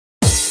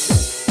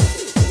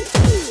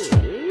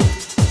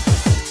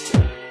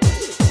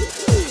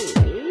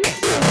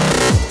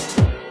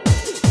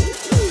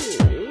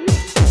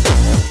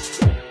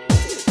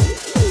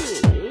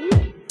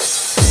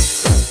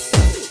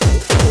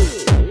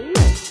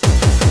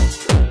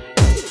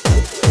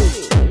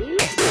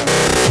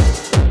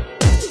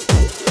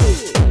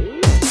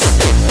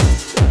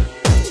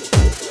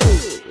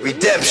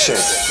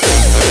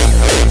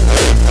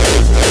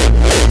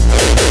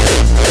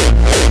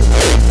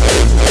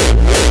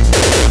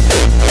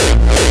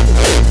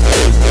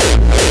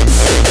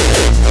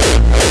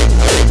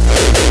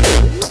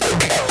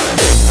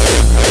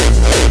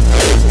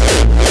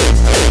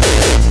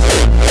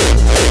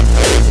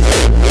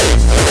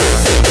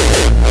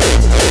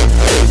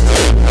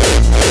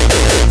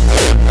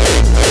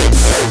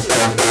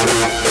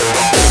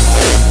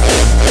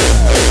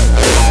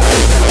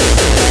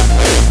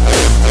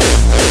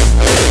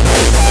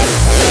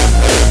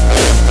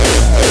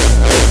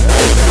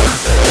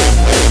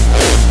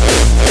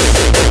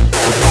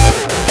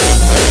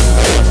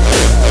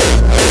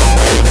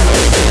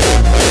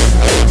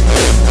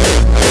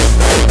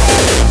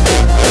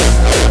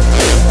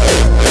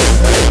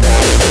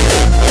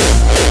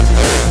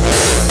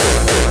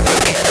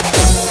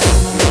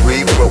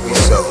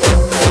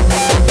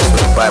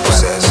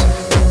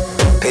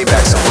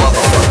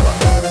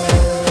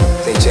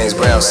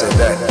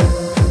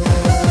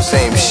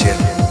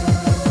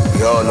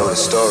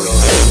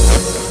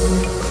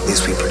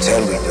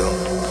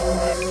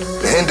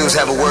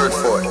Muslims have a word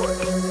for it.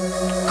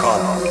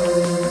 Karma.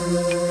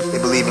 They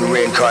believe in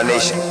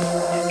reincarnation.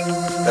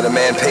 That a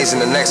man pays in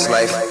the next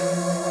life,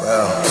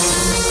 well,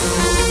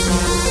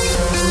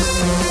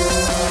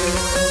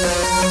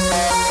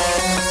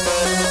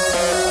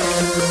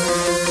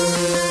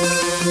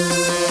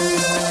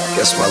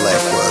 guess my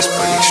life was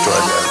pretty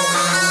extraordinary.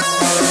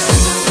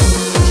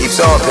 Keeps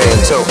on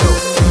paying too,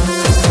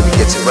 till he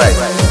gets it right.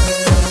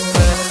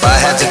 If I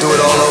had to do it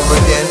all over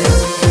again,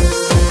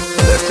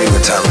 left me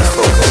with time to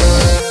focus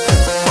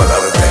on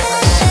other things.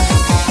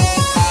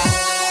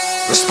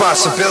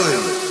 Responsibility,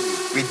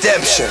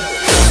 redemption.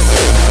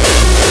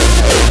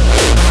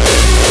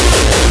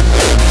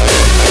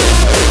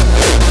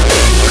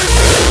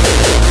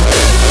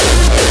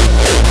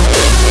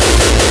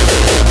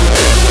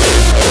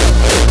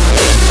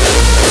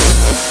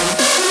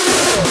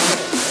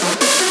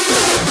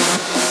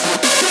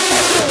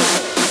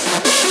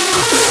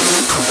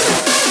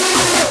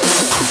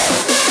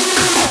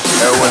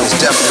 Heroin is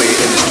definitely an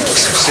industry with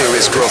some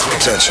serious growth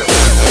potential.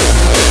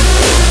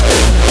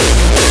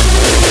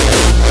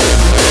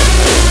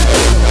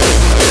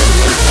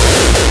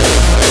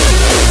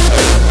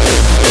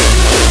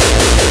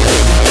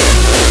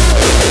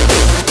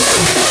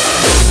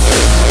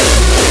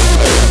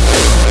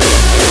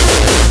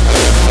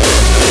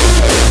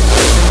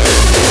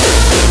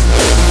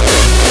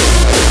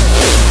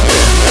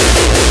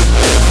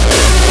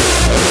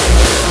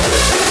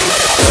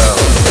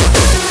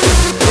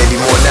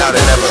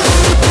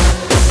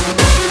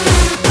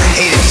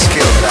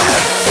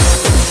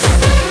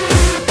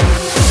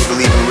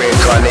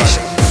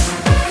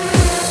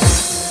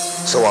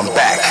 So I'm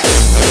back.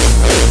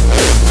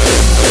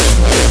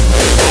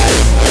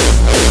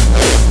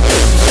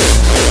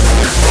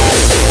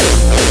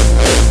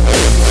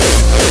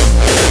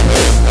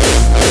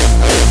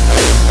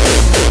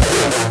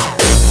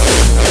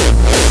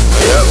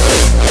 Yep.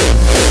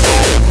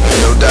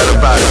 No doubt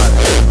about it.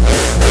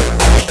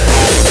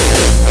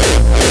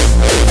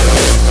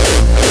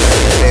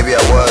 Maybe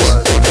I was,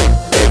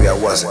 maybe I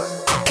wasn't.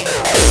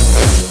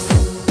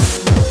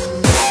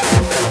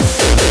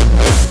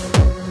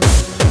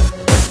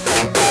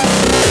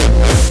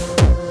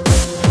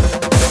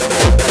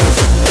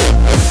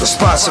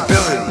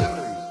 Responsibility,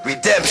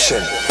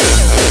 redemption.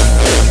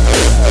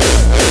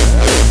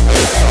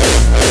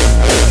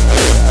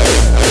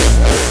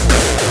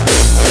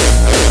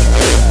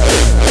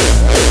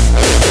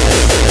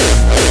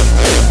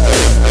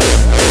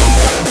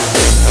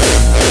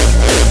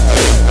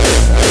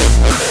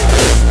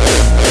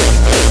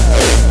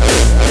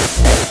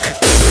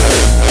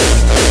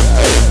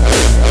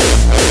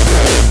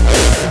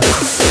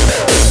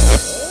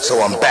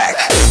 So I'm back.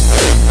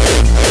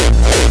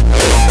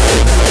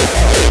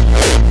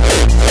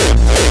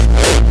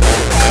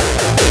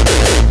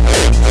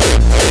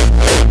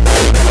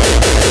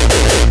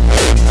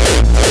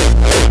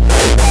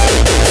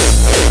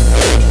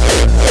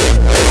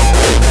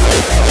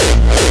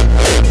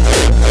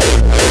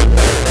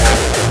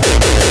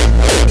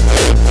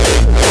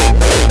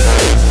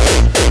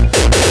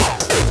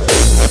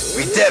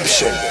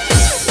 Redemption.